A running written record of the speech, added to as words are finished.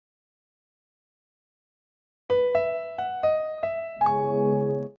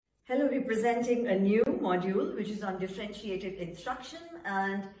be presenting a new module which is on differentiated instruction,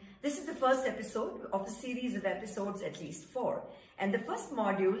 and this is the first episode of a series of episodes, at least 4. And the first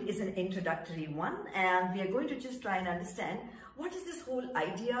module is an introductory one, and we are going to just try and understand what is this whole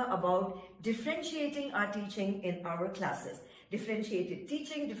idea about differentiating our teaching in our classes. Differentiated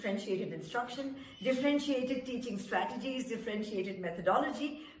teaching, differentiated instruction, differentiated teaching strategies, differentiated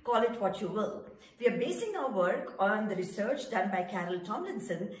methodology, call it what you will. We are basing our work on the research done by Carol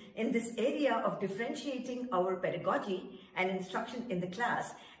Tomlinson in this area of differentiating our pedagogy and instruction in the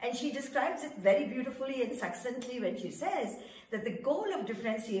class. And she describes it very beautifully and succinctly when she says that the goal of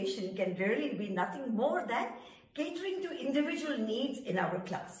differentiation can really be nothing more than catering to individual needs in our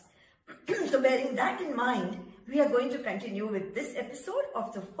class. So bearing that in mind, we are going to continue with this episode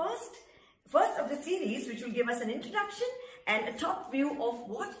of the first of the series, which will give us an introduction and a top view of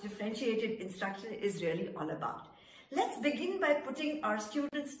what differentiated instruction is really all about. Let's begin by putting our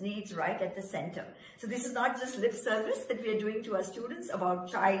students' needs right at the center. So this is not just lip service that we are doing to our students about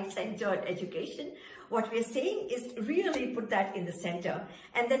child-centered education. What we are saying is really put that in the center.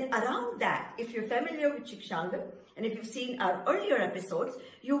 And then around that, if you're familiar with Shikshangan, and if you've seen our earlier episodes,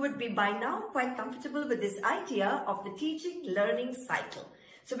 you would be by now quite comfortable with this idea of the teaching learning cycle.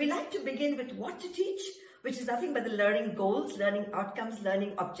 So we like to begin with what to teach, which is nothing but the learning goals, learning outcomes,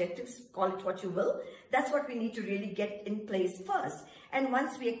 learning objectives, call it what you will. That's what we need to really get in place first. And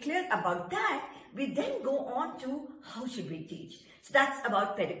once we are clear about that, we then go on to how should we teach. So that's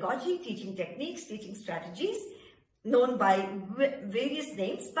about pedagogy, teaching techniques, teaching strategies, known by various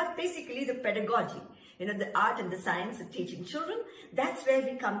names, but basically the pedagogy, the art and the science of teaching children. That's where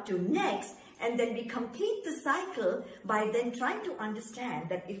we come to next. And then we complete the cycle by then trying to understand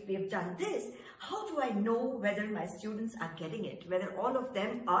that if we have done this, how do I know whether my students are getting it, whether all of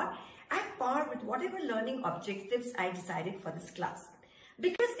them are at par with whatever learning objectives I decided for this class.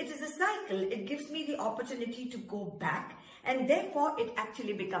 Because it is a cycle, it gives me the opportunity to go back, and therefore it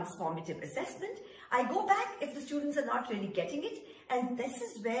actually becomes formative assessment. I go back if the students are not really getting it, and this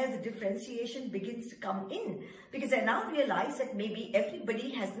is where the differentiation begins to come in, because I now realize that maybe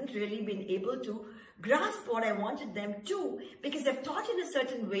everybody hasn't really been able to grasp what I wanted them to, because I've taught in a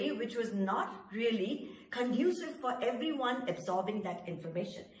certain way which was not really conducive for everyone absorbing that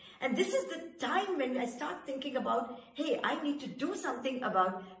information. And this is the time when I start thinking about, hey, I need to do something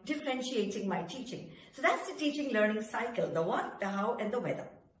about differentiating my teaching. So that's the teaching learning cycle, the what, the how, and the whether.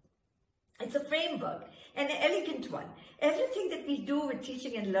 It's a framework, an elegant one. Everything that we do with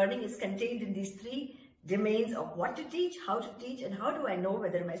teaching and learning is contained in these 3 domains of what to teach, and how do I know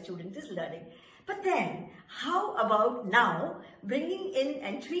whether my student is learning. But then, how about now bringing in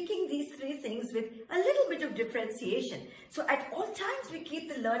and tweaking these 3 things with a little bit of differentiation? So at all times, we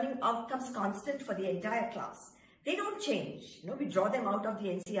keep the learning outcomes constant for the entire class. They don't change. We draw them out of the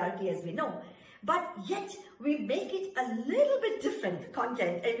NCERT as we know. But yet, we make it a little bit different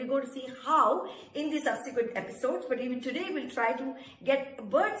content, and we're going to see how in the subsequent episodes. But even today, we'll try to get a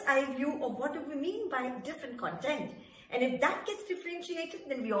bird's eye view of what do we mean by different content. And if that gets differentiated,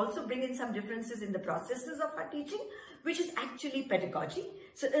 then we also bring in some differences in the processes of our teaching, which is actually pedagogy.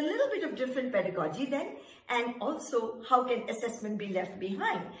 So a little bit of different pedagogy then, and also how can assessment be left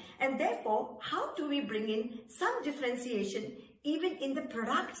behind? And therefore, how do we bring in some differentiation even in the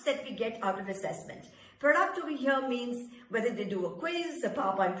products that we get out of assessment? Product over here means whether they do a quiz, a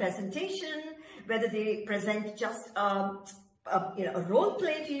PowerPoint presentation, whether they present just a role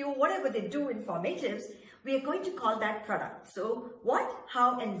play to you, whatever they do in formatives, we are going to call that product. So what,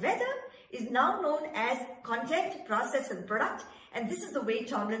 how, and whether is now known as content, process, and product. And this is the way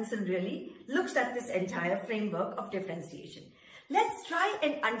Tomlinson really looks at this entire framework of differentiation. Let's try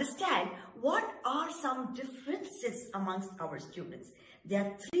and understand what are some differences amongst our students. There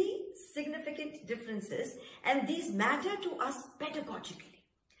are 3 significant differences, and these matter to us pedagogically.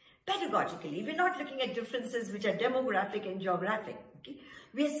 Pedagogically, we're not looking at differences which are demographic and geographic. Okay?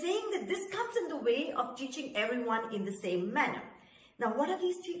 We are saying that this comes in the way of teaching everyone in the same manner. Now, what are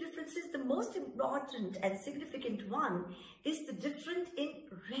these 3 differences? The most important and significant one is the difference in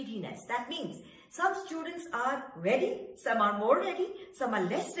readiness. That means some students are ready, some are more ready, some are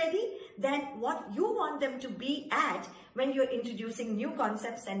less ready than what you want them to be at when you're introducing new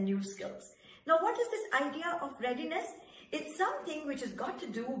concepts and new skills. Now, what is this idea of readiness? It's something which has got to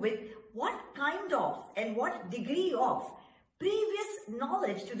do with what kind of and what degree of previous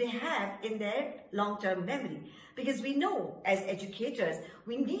knowledge do they have in their long-term memory. Because we know as educators,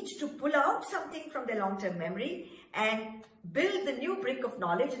 we need to pull out something from their long-term memory and build the new brick of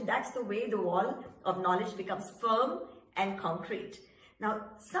knowledge, and that's the way the wall of knowledge becomes firm and concrete. Now,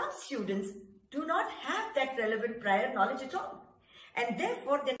 some students do not have that relevant prior knowledge at all. and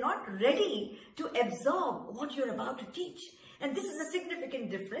therefore they're not ready to absorb what you're about to teach. And this is a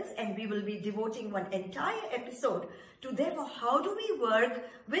significant difference, and we will be devoting one entire episode to therefore how do we work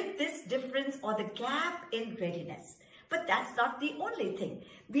with this difference or the gap in readiness. But that's not the only thing.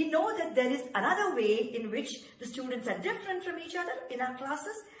 We know that there is another way in which the students are different from each other in our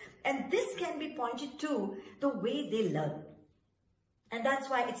classes, and this can be pointed to the way they learn. And that's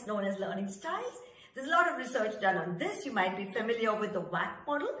why it's known as learning styles. There's a lot of research done on this. You might be familiar with the WAC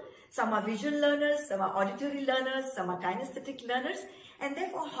model. Some are visual learners, some are auditory learners, some are kinesthetic learners. And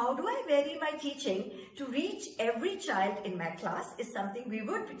therefore, how do I vary my teaching to reach every child in my class is something we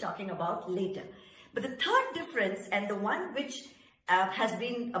would be talking about later. But the third difference, and the one which has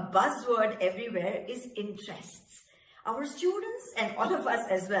been a buzzword everywhere, is interests. Our students, and all of us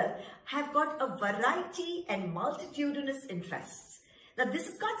as well, have got a variety and multitudinous interests. Now, this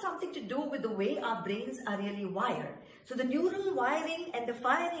has got something to do with the way our brains are really wired. So the neural wiring and the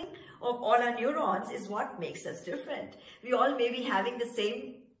firing of all our neurons is what makes us different. We all may be having the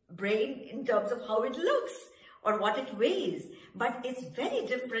same brain in terms of how it looks or what it weighs, but it's very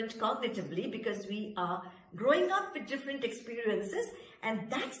different cognitively because we are growing up with different experiences, and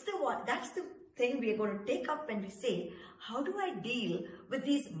that's the thing we are going to take up when we say, how do I deal with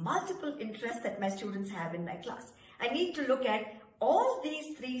these multiple interests that my students have in my class? I need to look at all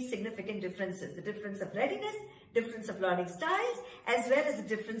these three significant differences: the difference of readiness, difference of learning styles, as well as the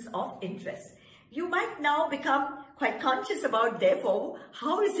difference of interests. You might now become quite conscious about, therefore,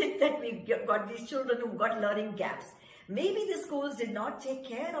 how is it that we've got these children who've got learning gaps? Maybe the schools did not take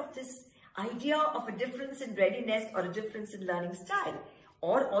care of this idea of a difference in readiness or a difference in learning style,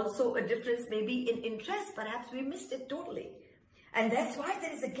 or also a difference maybe in interest. Perhaps we missed it totally. And that's why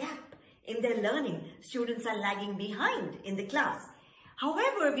there is a gap in their learning. Students are lagging behind in the class.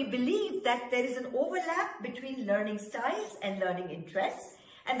 However, we believe that there is an overlap between learning styles and learning interests.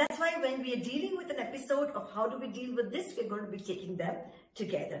 And that's why when we are dealing with an episode of how do we deal with this, we're going to be taking them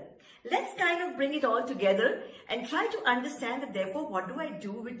together. Let's kind of bring it all together and try to understand that, therefore, what do I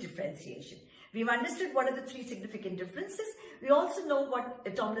do with differentiation? We've understood what are the three significant differences. We also know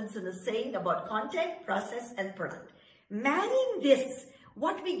what Tomlinson is saying about content, process, and product. Marrying this,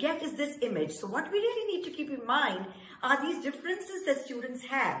 what we get is this image. So what we really need to keep in mind are these differences that students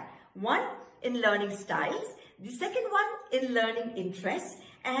have. One, in learning styles. The second one, in learning interests.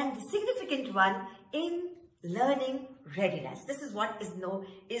 And the significant one, in learning readiness. This is what is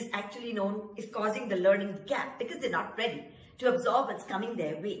causing the learning gap, because they're not ready to absorb what's coming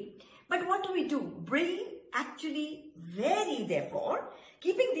their way. But what do? Brain actually vary, therefore.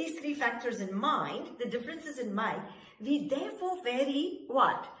 Keeping these three factors in mind, the differences in mind, we therefore vary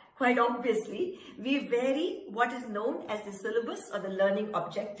what? Quite obviously, we vary what is known as the syllabus or the learning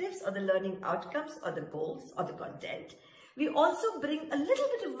objectives or the learning outcomes or the goals or the content. We also bring a little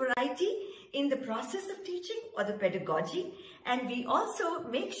bit of variety in the process of teaching or the pedagogy, and we also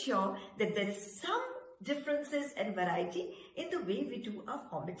make sure that there is some differences and variety in the way we do our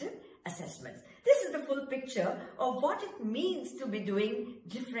formative assessments. This is the full picture of what it means to be doing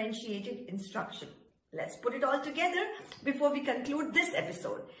differentiated instruction. Let's put it all together before we conclude this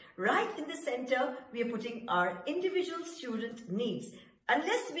episode. Right in the center, we are putting our individual student needs.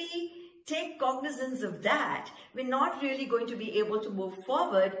 Unless we take cognizance of that, we're not really going to be able to move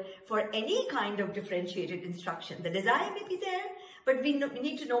forward for any kind of differentiated instruction. The desire may be there, but we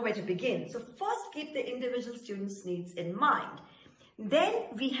need to know where to begin. So first, keep the individual student's needs in mind. Then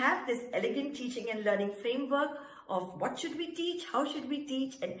we have this elegant teaching and learning framework of what should we teach, how should we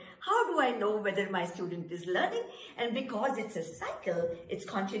teach, and how do I know whether my student is learning. And because it's a cycle, it's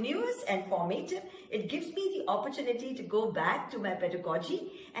continuous and formative, it gives me the opportunity to go back to my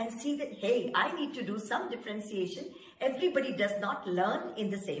pedagogy and see that, hey, I need to do some differentiation. Everybody does not learn in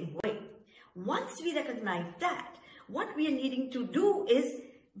the same way. Once we recognize that, what we are needing to do is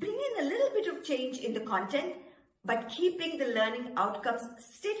bring in a little bit of change in the content, but keeping the learning outcomes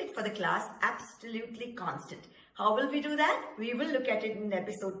stated for the class absolutely constant. How will we do that? We will look at it in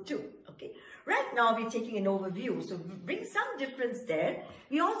episode 2. Okay. Right now we're taking an overview, so we bring some difference there.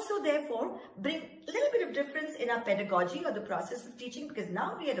 We also therefore bring a little bit of difference in our pedagogy or the process of teaching, because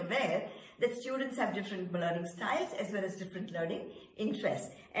now we are aware that students have different learning styles as well as different learning interests.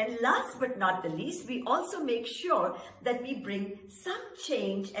 And last but not the least, we also make sure that we bring some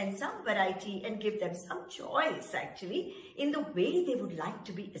change and some variety and give them some choice actually in the way they would like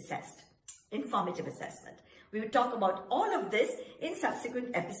to be assessed, informative assessment. We will talk about all of this in subsequent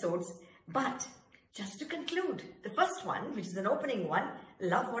episodes. But just to conclude, the first one, which is an opening one,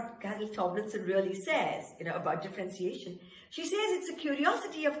 love what Carol Tomlinson really says, about differentiation. She says it's a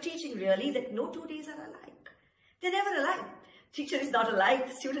curiosity of teaching really that no 2 days are alike. They're never alike. Teacher is not alike,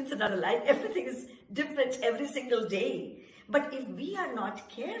 students are not alike, everything is different every single day. But if we are not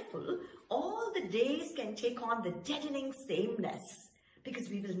careful, all the days can take on the deadening sameness because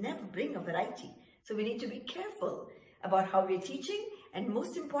we will never bring a variety. So we need to be careful about how we're teaching and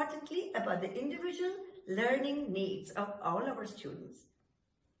most importantly about the individual learning needs of all our students.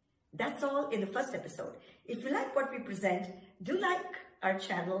 That's all in the first episode. If you like what we present, do like our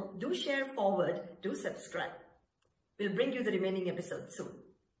channel, do share forward, do subscribe. We'll bring you the remaining episodes soon.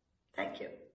 Thank you.